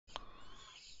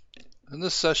In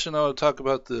this session, I want to talk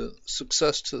about the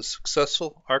success to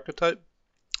successful archetype.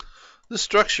 This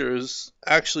structure is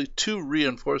actually two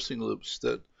reinforcing loops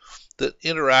that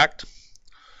interact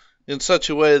in such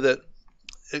a way that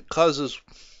it causes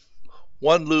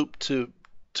one loop to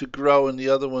grow and the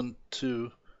other one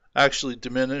to actually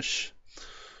diminish.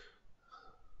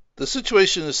 The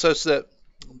situation is such that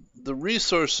the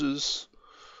resources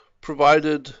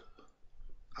provided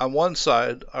on one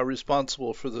side are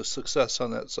responsible for the success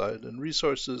on that side, and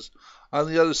resources on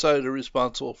the other side are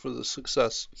responsible for the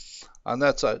success on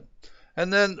that side.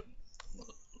 And then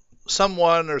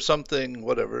someone or something,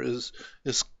 whatever, is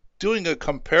doing a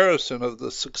comparison of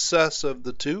the success of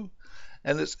the two,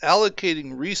 and it's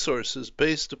allocating resources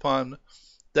based upon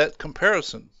that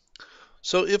comparison.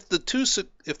 So if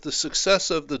the success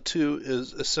of the two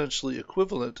is essentially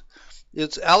equivalent,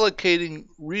 it's allocating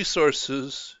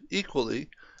resources equally,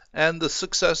 and the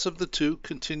success of the two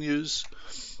continues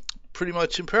pretty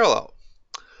much in parallel.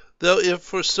 Though if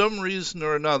for some reason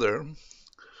or another,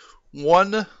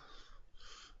 one,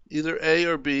 either A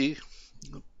or B,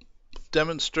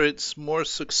 demonstrates more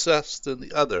success than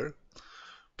the other,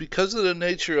 because of the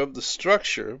nature of the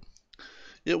structure,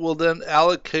 it will then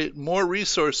allocate more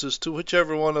resources to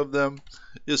whichever one of them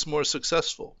is more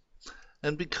successful.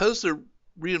 And because they're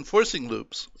reinforcing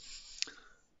loops,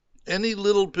 any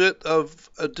little bit of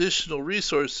additional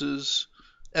resources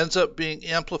ends up being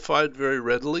amplified very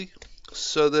readily,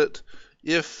 so that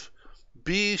if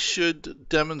B should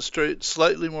demonstrate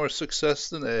slightly more success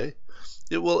than A,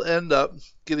 it will end up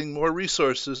getting more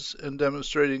resources and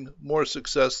demonstrating more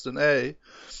success than A,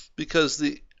 because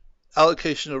the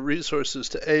allocation of resources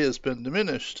to A has been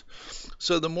diminished.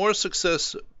 So the more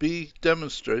success B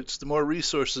demonstrates, the more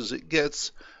resources it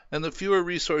gets, and the fewer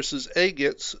resources A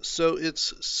gets, so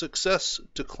its success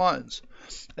declines.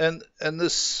 And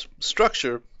this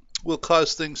structure will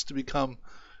cause things to become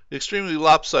extremely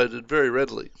lopsided very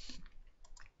readily.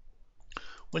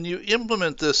 When you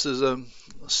implement this as a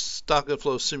stock and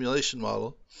flow simulation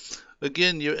model,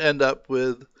 again, you end up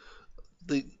with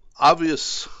the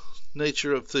obvious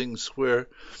nature of things where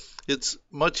it's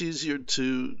much easier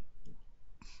to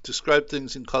describe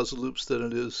things in causal loops than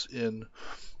it is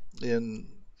in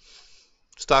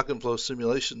stock and flow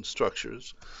simulation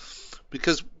structures,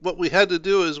 because what we had to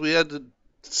do is we had to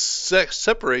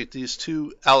separate these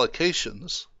two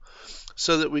allocations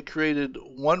so that we created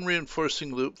one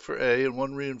reinforcing loop for A and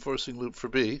one reinforcing loop for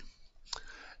B.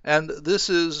 And this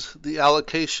is the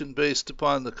allocation based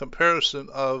upon the comparison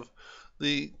of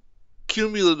the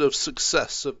cumulative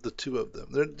success of the two of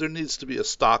them. There needs to be a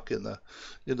stock in the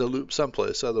loop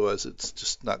someplace, otherwise it's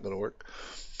just not going to work.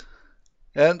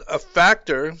 And a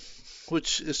factor,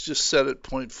 which is just set at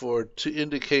 0.4 to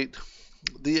indicate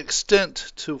the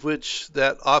extent to which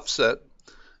that offset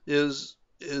is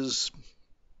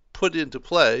put into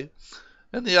play,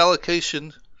 and the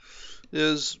allocation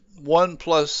is 1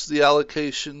 plus the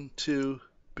allocation to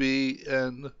B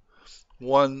and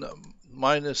 1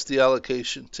 minus the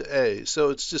allocation to A.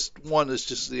 So it's just one is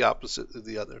just the opposite of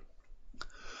the other.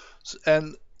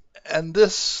 And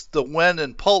the when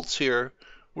and pulse here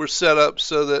were set up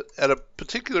so that at a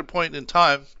particular point in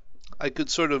time, I could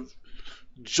sort of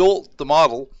jolt the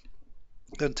model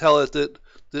and tell it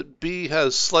that B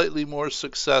has slightly more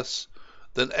success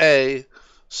than A,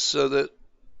 so that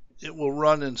it will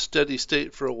run in steady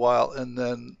state for a while and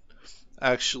then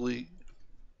actually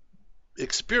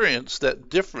experience that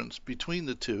difference between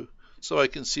the two, so I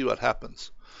can see what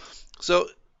happens. So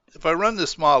if I run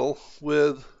this model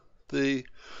with the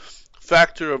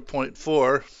factor of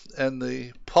 0.4 and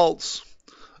the pulse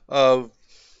of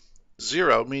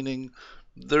 0, meaning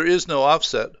there is no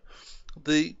offset,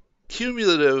 the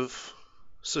cumulative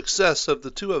success of the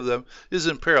two of them is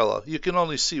in parallel. You can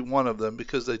only see one of them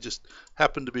because they just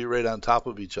happen to be right on top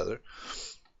of each other.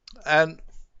 And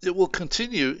it will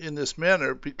continue in this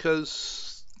manner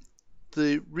because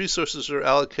the resources are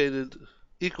allocated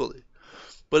equally.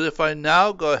 But if I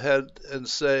now go ahead and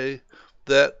say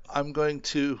that I'm going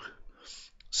to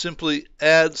simply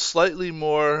add slightly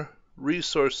more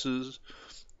resources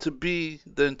to B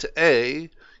than to A,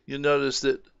 you notice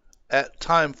that at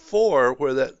time 4,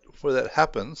 where that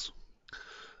happens,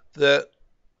 that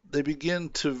they begin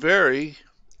to vary,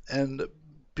 and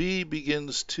B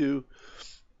begins to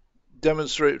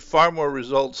demonstrate far more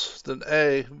results than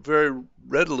A very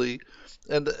readily,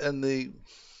 and the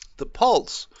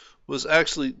pulse was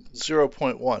actually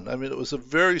 0.1. I mean, it was a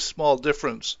very small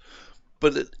difference,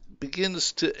 but it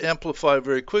begins to amplify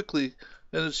very quickly,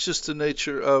 and it's just the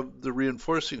nature of the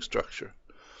reinforcing structure.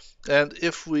 And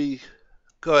if we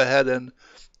go ahead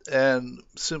and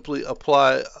simply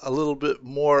apply a little bit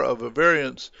more of a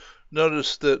variance,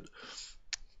 notice that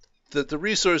the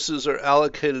resources are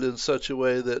allocated in such a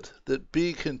way that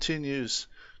B continues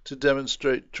to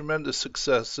demonstrate tremendous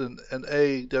success and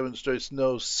A demonstrates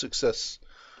no success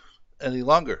any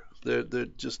longer.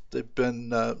 They've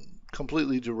been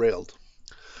completely derailed.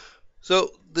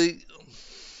 So the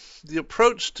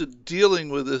approach to dealing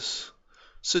with this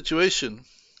situation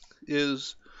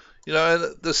is,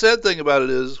 and the sad thing about it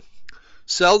is,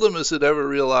 seldom is it ever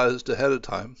realized ahead of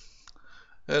time.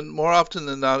 And more often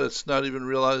than not, it's not even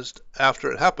realized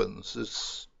after it happens.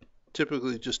 It's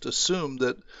typically just assumed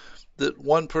that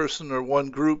one person or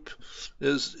one group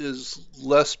is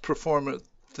less performant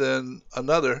than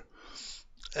another,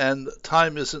 and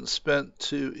time isn't spent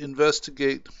to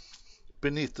investigate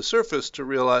beneath the surface to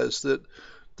realize that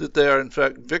they are in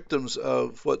fact victims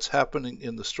of what's happening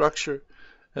in the structure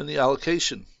and the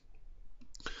allocation.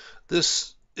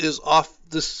 This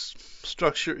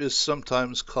structure is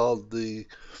sometimes called the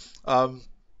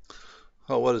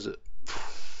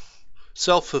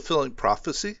self-fulfilling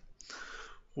prophecy,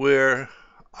 where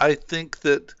I think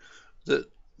that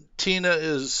Tina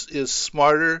is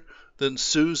smarter than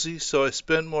Susie, so I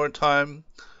spend more time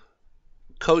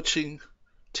coaching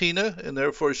Tina, and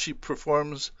therefore she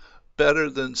performs better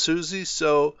than Susie.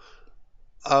 So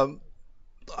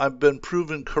I've been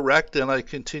proven correct, and I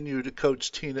continue to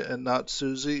coach Tina and not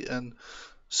Susie, and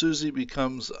Susie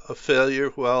becomes a failure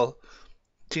while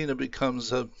Tina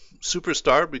becomes a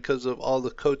superstar because of all the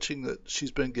coaching that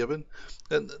she's been given.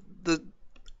 And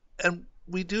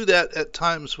we do that at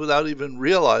times without even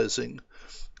realizing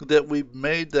that we've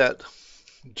made that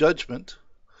judgment,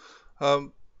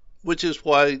 which is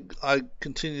why I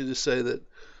continue to say that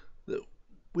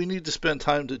we need to spend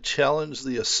time to challenge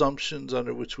the assumptions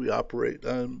under which we operate.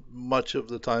 And much of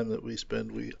the time that we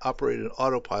spend, we operate in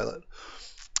autopilot,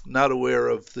 not aware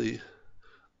of the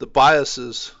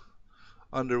biases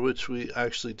under which we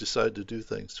actually decide to do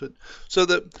things. So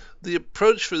the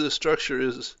approach for this structure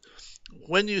is,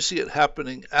 when you see it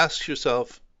happening, ask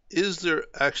yourself, is there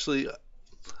actually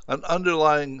an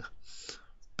underlying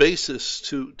basis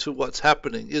to what's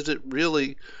happening? Is it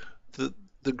really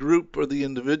the group or the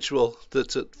individual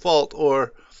that's at fault,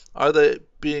 or are they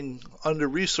being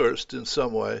under-resourced in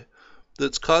some way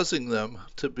that's causing them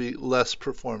to be less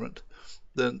performant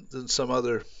than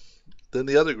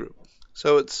the other group?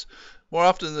 So it's more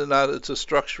often than not, it's a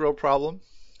structural problem.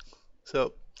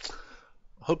 So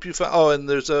hope you found, and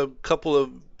there's a couple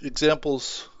of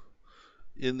examples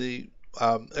in the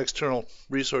external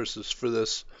resources for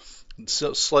this,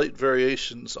 so slight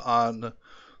variations on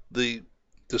the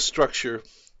structure.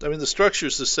 I mean, the structure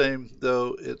is the same,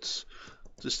 though it's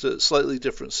just a slightly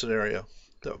different scenario.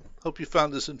 So hope you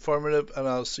found this informative, and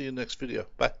I'll see you next video.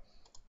 Bye.